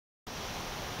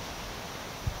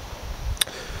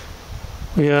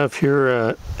We have here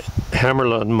a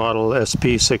Hammerlund model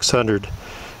SP600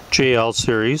 JL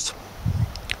series.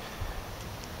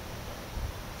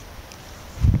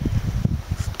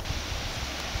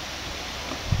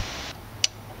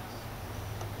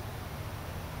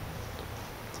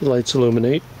 The lights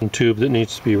illuminate. A tube that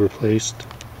needs to be replaced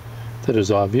that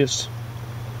is obvious,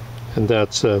 and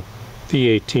that's a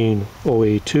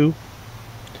V18OA2.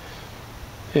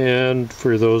 And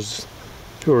for those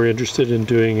who are interested in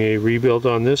doing a rebuild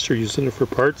on this or using it for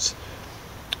parts,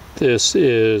 this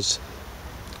is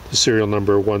the serial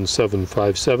number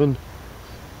 1757.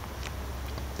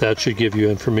 That should give you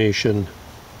information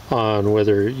on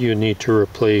whether you need to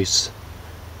replace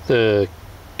the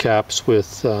caps with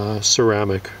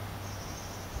ceramic.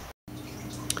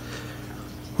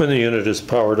 When the unit is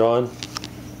powered on,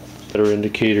 better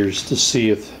indicators to see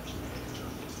if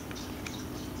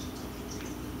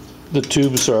the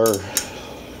tubes are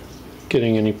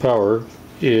getting any power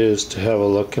is to have a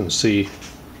look and see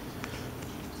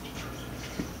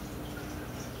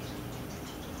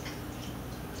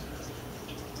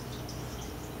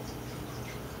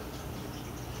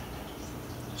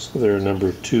so there are a number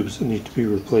of tubes that need to be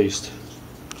replaced.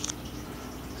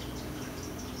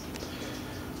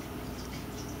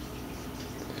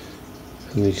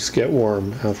 And these get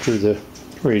warm after the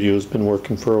radio has been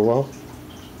working for a while.